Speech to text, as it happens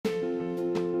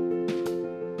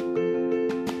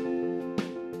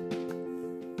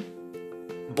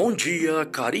Bom dia,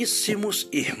 caríssimos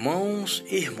irmãos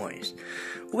e irmãs.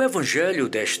 O Evangelho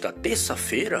desta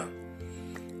terça-feira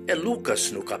é Lucas,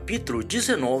 no capítulo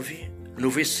 19, no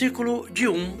versículo de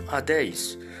 1 a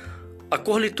 10. A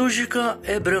cor litúrgica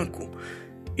é branco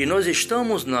e nós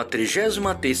estamos na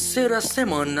 33ª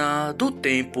semana do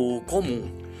tempo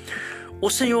comum.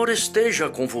 O Senhor esteja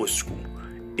convosco,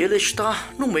 Ele está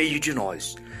no meio de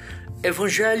nós.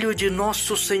 Evangelho de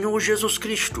nosso Senhor Jesus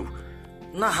Cristo,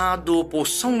 narrado por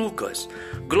São Lucas.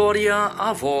 Glória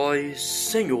a vós,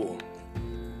 Senhor.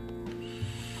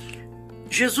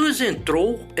 Jesus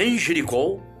entrou em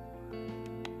Jericó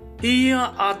e ia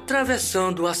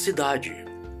atravessando a cidade.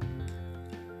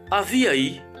 Havia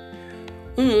aí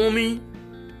um homem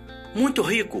muito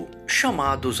rico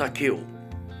chamado Zaqueu,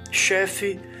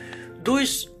 chefe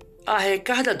dos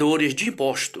arrecadadores de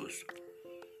impostos.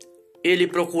 Ele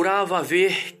procurava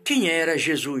ver quem era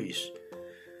Jesus,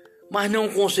 mas não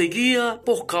conseguia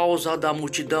por causa da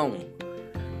multidão,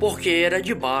 porque era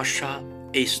de baixa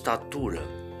estatura.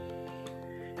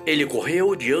 Ele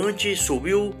correu diante e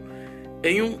subiu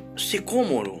em um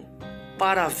sicômoro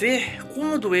para ver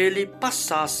quando ele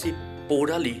passasse por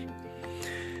ali.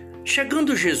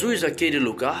 Chegando Jesus àquele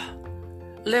lugar,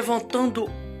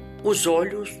 levantando os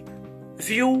olhos,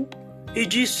 viu e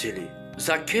disse-lhe: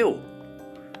 Zaqueu,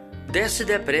 desce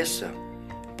depressa,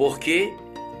 porque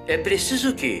é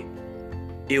preciso que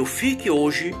eu fique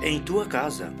hoje em tua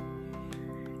casa.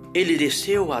 Ele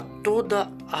desceu a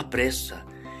toda a pressa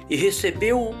e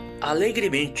recebeu-o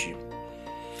alegremente.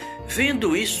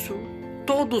 Vendo isso,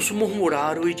 todos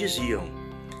murmuraram e diziam: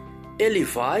 ele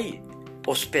vai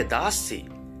hospedar-se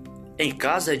em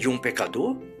casa de um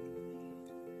pecador?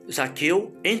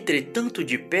 Zaqueu, entretanto,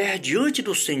 de pé diante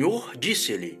do Senhor,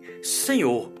 disse-lhe: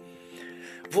 Senhor,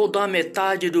 vou dar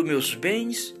metade dos meus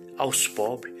bens aos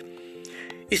pobres,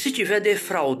 e se tiver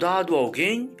defraudado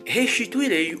alguém,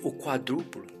 restituirei o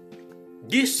quádruplo.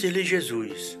 Disse-lhe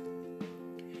Jesus: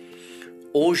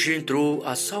 hoje entrou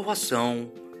a salvação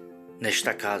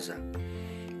nesta casa,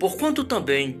 porquanto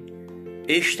também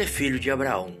este é filho de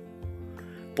Abraão.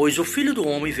 Pois o Filho do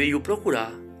Homem veio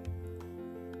procurar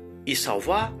e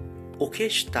salvar o que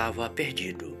estava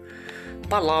perdido.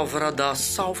 Palavra da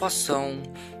salvação,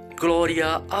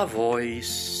 glória a vós,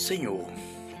 Senhor.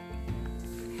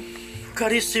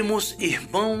 Caríssimos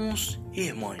irmãos e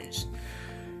irmãs,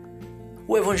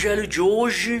 o Evangelho de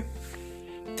hoje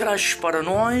traz para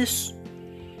nós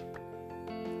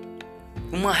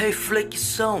uma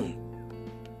reflexão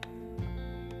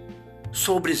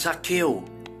sobre Zaqueu.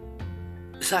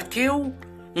 Zaqueu,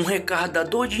 um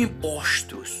arrecadador de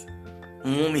impostos,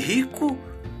 um homem rico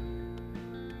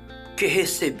que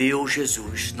recebeu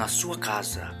Jesus na sua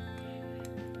casa.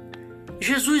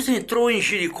 Jesus entrou em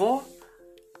Jericó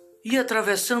e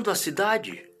atravessando a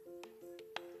cidade,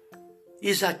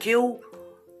 e Zaqueu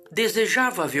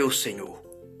desejava ver o Senhor.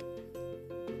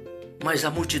 Mas a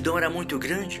multidão era muito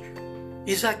grande,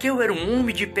 e Zaqueu era um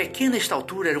homem de pequena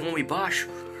estatura, era um homem baixo.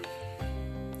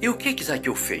 E o que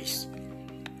Zaqueu fez?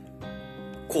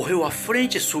 Correu à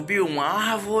frente, subiu uma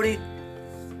árvore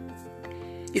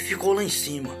e ficou lá em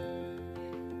cima.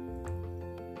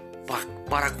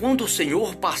 Para quando o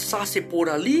Senhor passasse por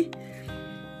ali,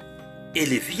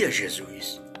 ele via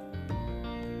Jesus.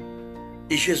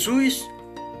 E Jesus,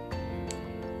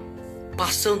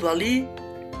 passando ali,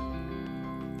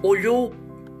 olhou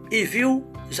e viu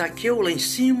Zaqueu lá em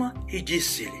cima e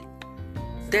disse-lhe: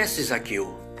 desce,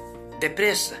 Zaqueu,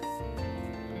 depressa,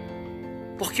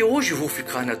 porque hoje vou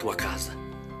ficar na tua casa.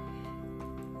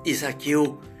 E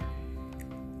Zaqueu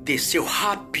desceu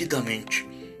rapidamente,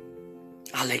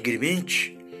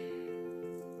 alegremente,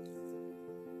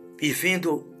 e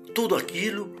vendo tudo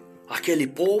aquilo, aquele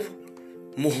povo,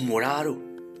 murmuraram,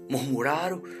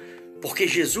 porque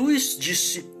Jesus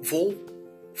disse: vou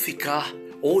ficar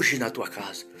hoje na tua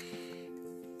casa.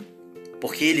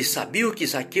 Porque eles sabiam que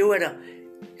Zaqueu era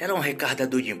um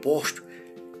arrecadador de imposto,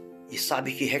 e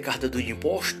sabe que arrecadador de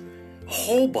imposto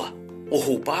rouba ou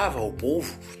roubava o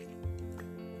povo.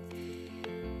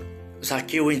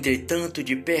 Zaqueu, entretanto,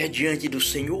 de pé diante do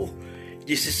Senhor,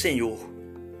 disse: Senhor,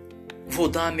 vou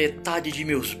dar a metade de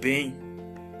meus bens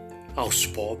aos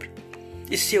pobres,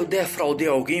 e se eu defraudei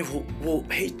alguém, vou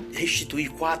restituir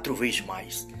 4 vezes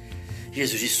mais.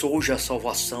 Jesus disse: hoje a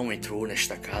salvação entrou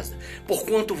nesta casa,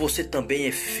 porquanto você também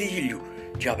é filho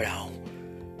de Abraão.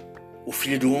 O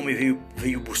Filho do Homem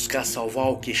veio buscar salvar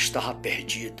o que estava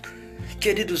perdido.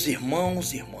 Queridos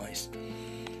irmãos e irmãs,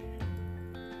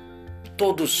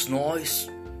 todos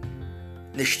nós,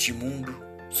 neste mundo,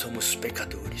 somos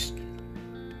pecadores.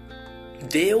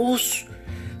 Deus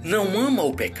não ama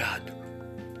o pecado,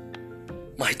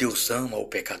 mas Deus ama o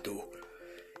pecador.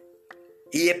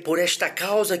 E é por esta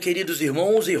causa, queridos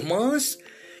irmãos e irmãs,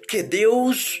 que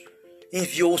Deus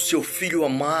enviou seu Filho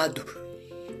amado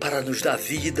para nos dar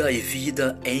vida e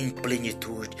vida em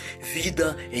plenitude,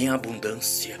 vida em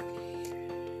abundância.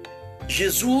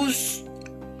 Jesus,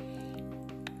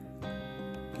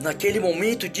 naquele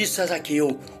momento, disse a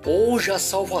Zaqueu: hoje a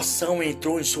salvação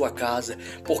entrou em sua casa,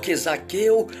 porque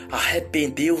Zaqueu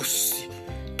arrependeu-se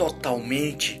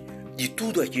totalmente de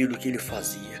tudo aquilo que ele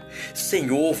fazia.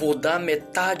 Senhor, vou dar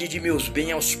metade de meus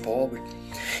bens aos pobres.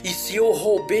 E se eu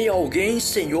roubei alguém,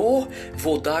 Senhor,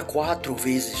 vou dar 4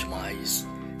 vezes mais.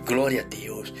 Glória a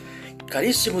Deus.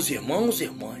 Caríssimos irmãos e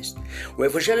irmãs, o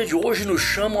Evangelho de hoje nos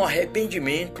chama ao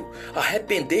arrependimento.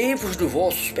 Arrependei-vos dos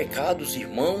vossos pecados,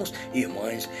 irmãos e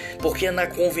irmãs, porque é na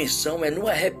convenção, é no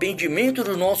arrependimento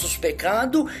dos nossos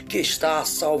pecados que está a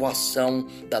salvação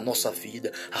da nossa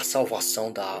vida, a salvação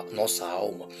da nossa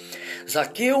alma.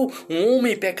 Zaqueu, um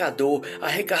homem pecador,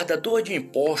 arrecadador de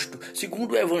impostos,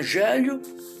 segundo o Evangelho,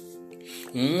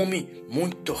 um homem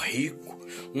muito rico,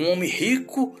 um homem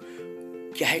rico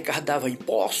que arrecadava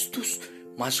impostos,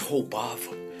 mas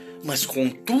roubava. Mas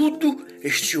contudo,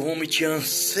 este homem tinha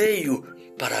anseio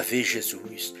para ver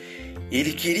Jesus.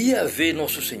 Ele queria ver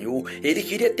nosso Senhor, ele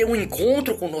queria ter um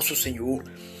encontro com nosso Senhor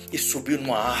e subiu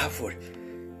numa árvore.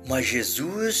 Mas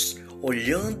Jesus,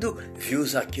 olhando, viu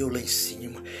Zaqueu lá em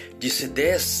cima. Disse: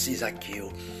 desce, Zaqueu,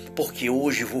 porque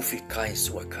hoje vou ficar em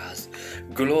sua casa.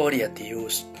 Glória a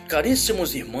Deus.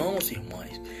 Caríssimos irmãos e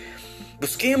irmãs,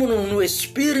 busquemos no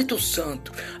Espírito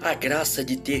Santo a graça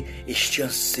de ter este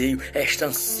anseio, esta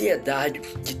ansiedade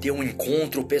de ter um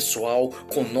encontro pessoal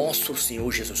com nosso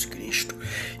Senhor Jesus Cristo.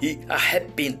 E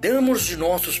arrependamos de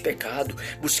nossos pecados,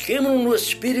 busquemos no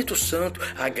Espírito Santo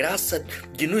a graça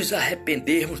de nos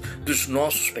arrependermos dos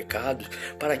nossos pecados,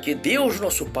 para que Deus,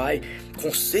 nosso Pai,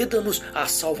 conceda-nos a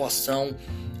salvação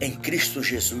em Cristo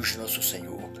Jesus, nosso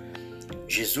Senhor.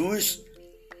 Jesus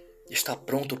está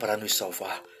pronto para nos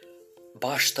salvar.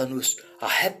 Basta-nos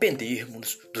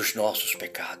arrependermos dos nossos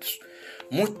pecados.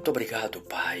 Muito obrigado,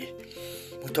 Pai.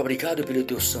 Muito obrigado pelo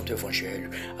teu santo Evangelho.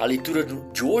 A leitura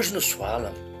de hoje nos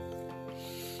fala: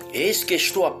 eis que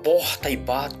estou à porta e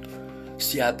bato.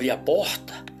 Se abrir a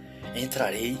porta,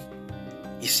 entrarei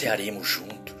e cearemos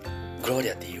juntos.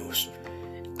 Glória a Deus.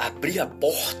 Abrir a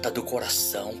porta do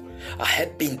coração,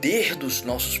 arrepender dos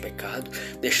nossos pecados,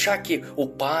 deixar que o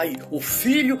Pai, o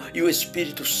Filho e o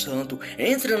Espírito Santo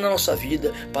entrem na nossa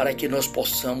vida, para que nós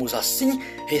possamos assim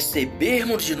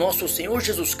recebermos de nosso Senhor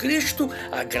Jesus Cristo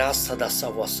a graça da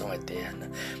salvação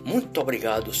eterna. Muito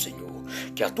obrigado, Senhor,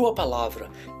 que a Tua palavra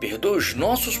perdoe os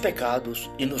nossos pecados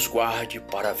e nos guarde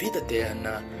para a vida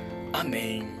eterna.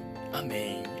 Amém,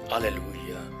 amém,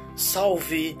 aleluia.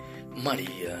 Salve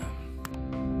Maria.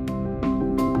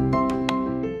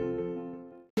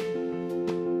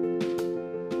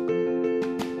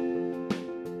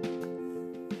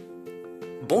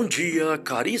 Bom dia,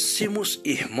 caríssimos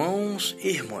irmãos e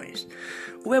irmãs.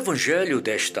 O Evangelho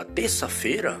desta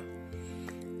terça-feira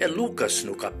é Lucas,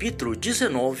 no capítulo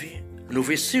 19, no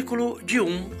versículo de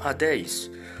 1 a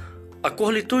 10. A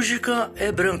cor litúrgica é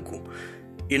branco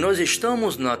e nós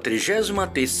estamos na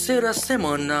 33ª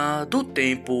semana do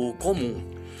tempo comum.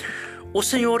 O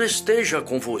Senhor esteja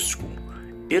convosco,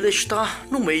 Ele está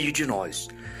no meio de nós.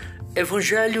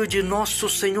 Evangelho de nosso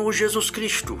Senhor Jesus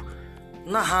Cristo,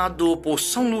 narrado por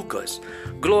São Lucas.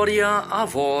 Glória a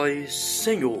vós,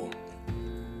 Senhor.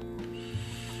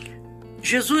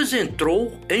 Jesus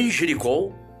entrou em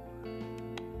Jericó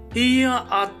e ia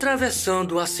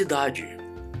atravessando a cidade.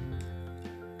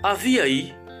 Havia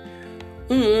aí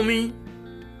um homem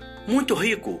muito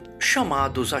rico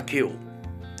chamado Zaqueu,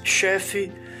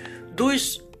 chefe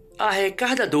dos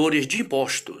arrecadadores de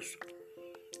impostos.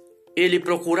 Ele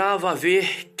procurava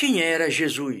ver quem era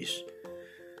Jesus,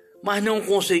 mas não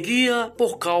conseguia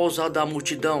por causa da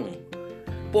multidão,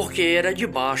 porque era de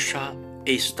baixa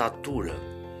estatura.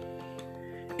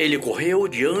 Ele correu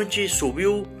diante e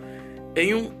subiu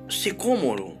em um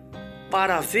sicômoro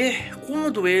para ver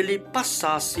quando ele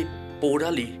passasse por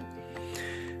ali.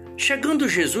 Chegando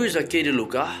Jesus àquele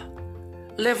lugar,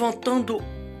 levantando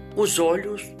os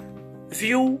olhos,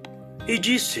 viu e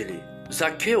disse-lhe: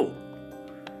 Zaqueu,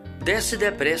 desce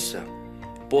depressa,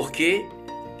 porque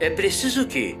é preciso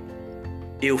que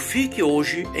eu fique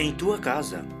hoje em tua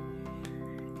casa.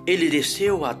 Ele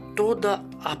desceu a toda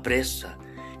a pressa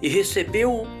e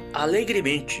recebeu-o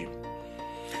alegremente.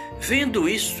 Vendo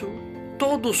isso,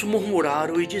 todos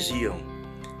murmuraram e diziam: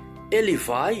 ele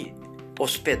vai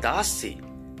hospedar-se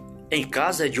em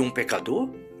casa de um pecador?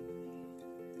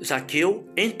 Zaqueu,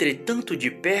 entretanto, de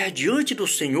pé diante do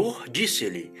Senhor,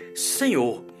 disse-lhe: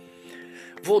 Senhor,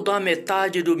 vou dar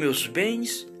metade dos meus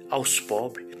bens aos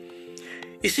pobres,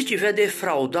 e se tiver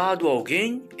defraudado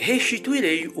alguém,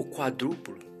 restituirei o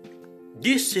quádruplo.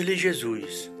 Disse-lhe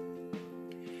Jesus: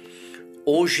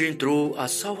 Hoje entrou a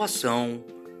salvação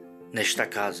nesta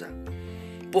casa,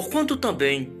 porquanto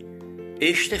também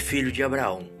este é filho de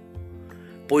Abraão,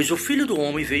 pois o Filho do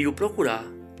Homem veio procurar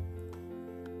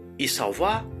e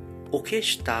salvar o que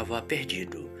estava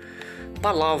perdido.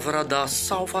 Palavra da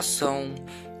salvação,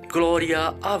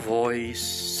 glória a vós,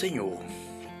 Senhor.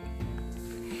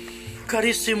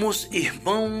 Caríssimos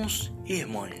irmãos e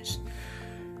irmãs,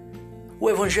 o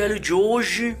Evangelho de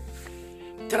hoje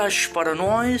traz para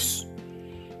nós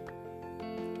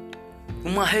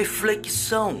uma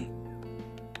reflexão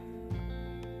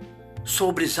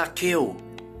sobre Zaqueu.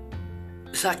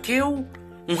 Zaqueu,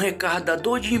 um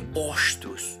arrecadador de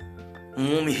impostos,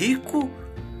 um homem rico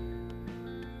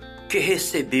que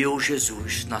recebeu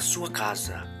Jesus na sua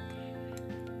casa.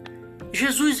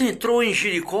 Jesus entrou em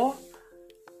Jericó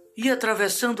e,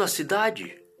 atravessando a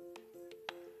cidade,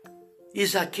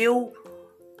 Zaqueu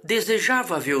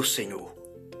desejava ver o Senhor,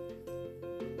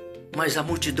 mas a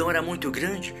multidão era muito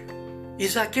grande.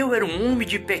 Zaqueu era um homem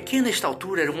de pequena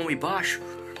estatura, era um homem baixo.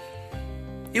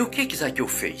 E o que Zaqueu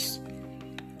fez?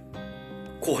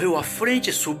 Correu à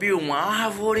frente, subiu uma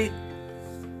árvore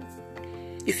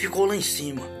e ficou lá em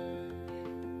cima,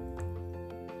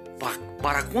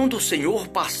 para quando o Senhor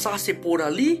passasse por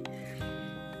ali,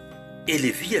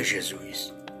 ele via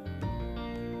Jesus.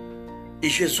 E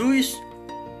Jesus,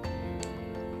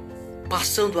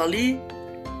 passando ali,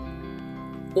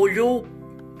 olhou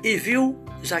e viu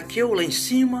Zaqueu lá em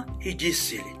cima e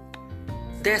disse-lhe: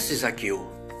 Desce, Zaqueu,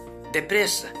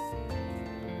 depressa,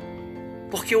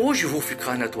 porque hoje vou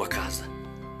ficar na tua casa.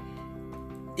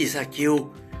 E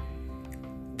Zaqueu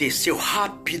desceu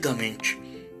rapidamente,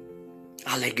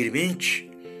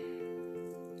 alegremente,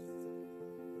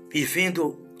 e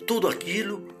vendo tudo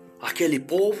aquilo, aquele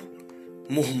povo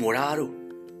murmuraram,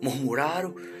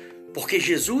 porque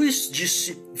Jesus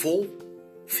disse: Vou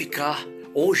ficar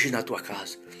hoje na tua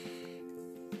casa.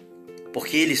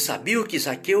 Porque eles sabiam que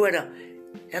Zaqueu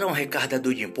era um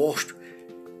arrecadador de imposto,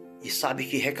 e sabe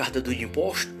que arrecadador de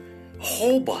imposto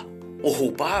rouba ou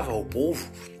roubava o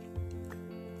povo.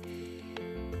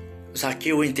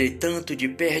 Zaqueu, entretanto, de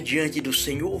pé diante do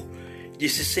Senhor,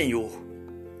 disse: Senhor,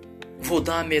 vou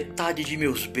dar metade de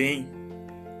meus bens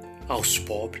aos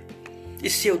pobres, e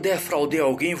se eu defraudei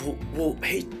alguém, vou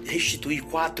restituir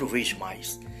 4 vezes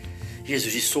mais.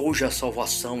 Jesus disse: hoje a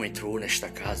salvação entrou nesta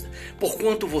casa,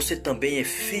 porquanto você também é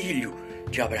filho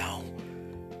de Abraão.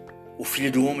 O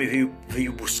Filho do Homem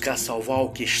veio buscar salvar o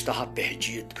que estava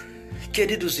perdido.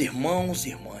 Queridos irmãos e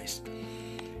irmãs,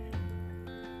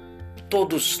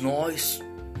 todos nós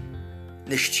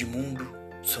neste mundo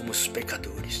somos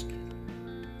pecadores.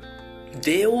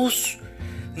 Deus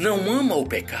não ama o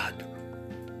pecado,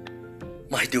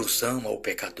 mas Deus ama o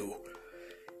pecador.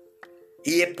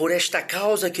 E é por esta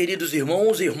causa, queridos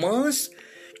irmãos e irmãs,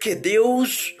 que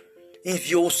Deus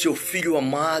enviou o seu Filho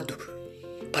amado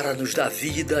para nos dar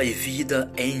vida, e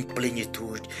vida em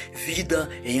plenitude, vida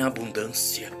em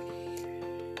abundância.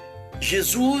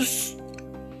 Jesus,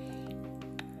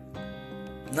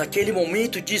 naquele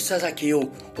momento, disse a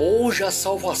Zaqueu: hoje a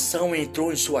salvação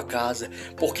entrou em sua casa,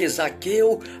 porque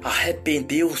Zaqueu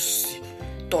arrependeu-se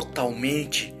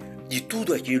totalmente de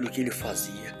tudo aquilo que ele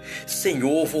fazia.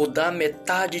 Senhor, vou dar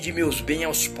metade de meus bens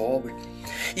aos pobres,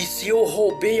 e se eu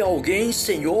roubei alguém,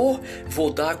 Senhor,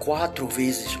 vou dar 4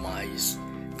 vezes mais.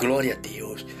 Glória a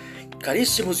Deus.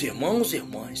 Caríssimos irmãos e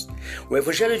irmãs, o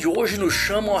Evangelho de hoje nos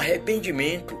chama ao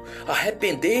arrependimento.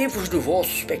 Arrependei-vos dos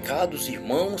vossos pecados,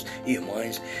 irmãos e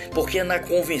irmãs, porque na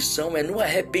convenção é no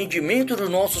arrependimento dos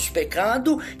nossos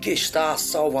pecados que está a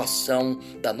salvação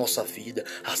da nossa vida,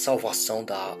 a salvação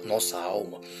da nossa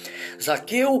alma.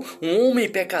 Zaqueu, um homem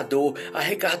pecador,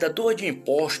 arrecadador de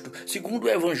impostos, segundo o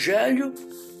Evangelho,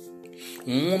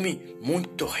 um homem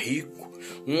muito rico,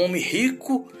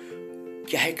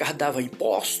 que arrecadava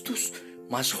impostos,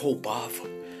 mas roubava.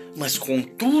 Mas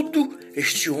contudo,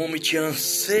 este homem tinha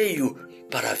anseio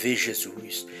para ver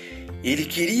Jesus. Ele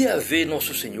queria ver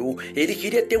nosso Senhor, ele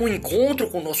queria ter um encontro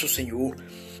com nosso Senhor,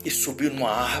 e subiu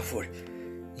numa árvore.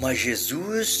 Mas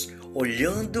Jesus,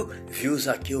 olhando, viu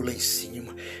Zaqueu lá em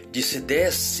cima, disse: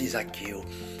 desce, Zaqueu,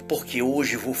 porque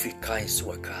hoje vou ficar em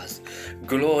sua casa.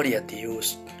 Glória a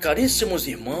Deus. Caríssimos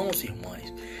irmãos e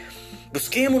irmãs,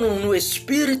 Busquemos no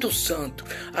Espírito Santo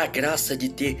a graça de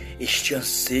ter este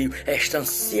anseio, esta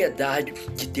ansiedade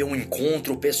de ter um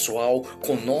encontro pessoal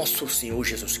com nosso Senhor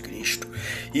Jesus Cristo.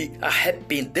 E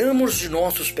arrependamos de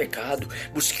nossos pecados.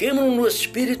 Busquemos no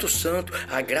Espírito Santo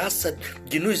a graça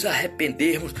de nos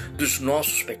arrependermos dos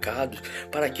nossos pecados,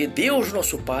 para que Deus,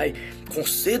 nosso Pai,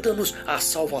 conceda-nos a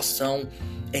salvação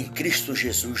em Cristo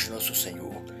Jesus, nosso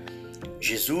Senhor.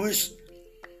 Jesus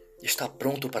está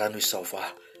pronto para nos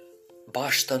salvar.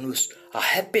 Basta nos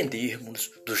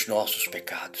arrependermos dos nossos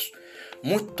pecados.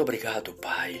 Muito obrigado,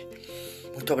 Pai.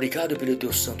 Muito obrigado pelo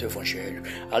teu santo Evangelho.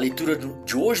 A leitura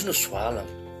de hoje nos fala: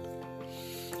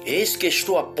 eis que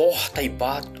estou à porta e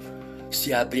bato.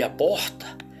 Se abrir a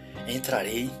porta,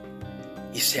 entrarei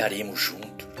e cearemos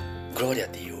juntos. Glória a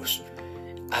Deus.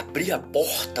 Abrir a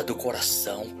porta do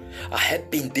coração,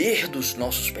 arrepender dos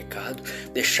nossos pecados,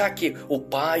 deixar que o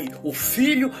Pai, o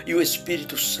Filho e o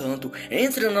Espírito Santo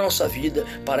entrem na nossa vida,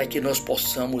 para que nós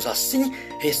possamos assim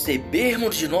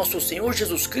recebermos de nosso Senhor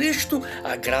Jesus Cristo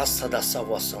a graça da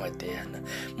salvação eterna.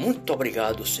 Muito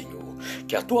obrigado, Senhor,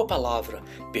 que a Tua palavra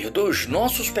perdoe os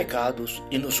nossos pecados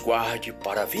e nos guarde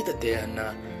para a vida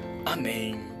eterna.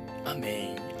 Amém,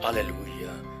 amém, aleluia.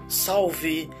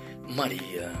 Salve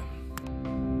Maria.